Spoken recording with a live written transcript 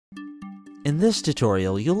In this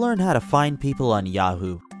tutorial, you'll learn how to find people on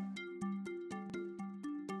Yahoo.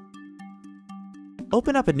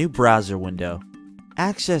 Open up a new browser window.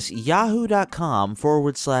 Access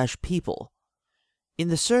yahoo.com/people. In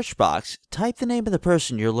the search box, type the name of the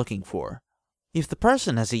person you're looking for. If the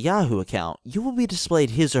person has a Yahoo account, you will be displayed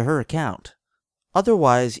his or her account.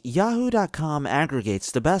 Otherwise, yahoo.com aggregates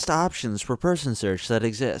the best options for person search that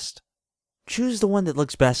exist. Choose the one that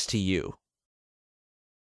looks best to you.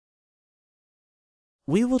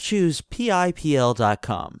 We will choose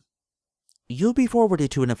pipl.com. You'll be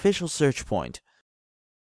forwarded to an official search point.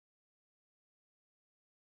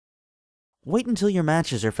 Wait until your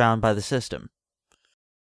matches are found by the system.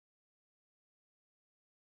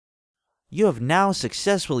 You have now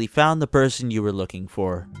successfully found the person you were looking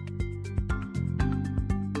for.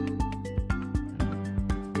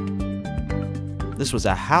 This was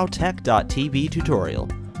a HowTech.tv tutorial.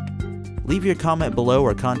 Leave your comment below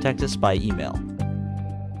or contact us by email.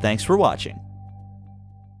 Thanks for watching.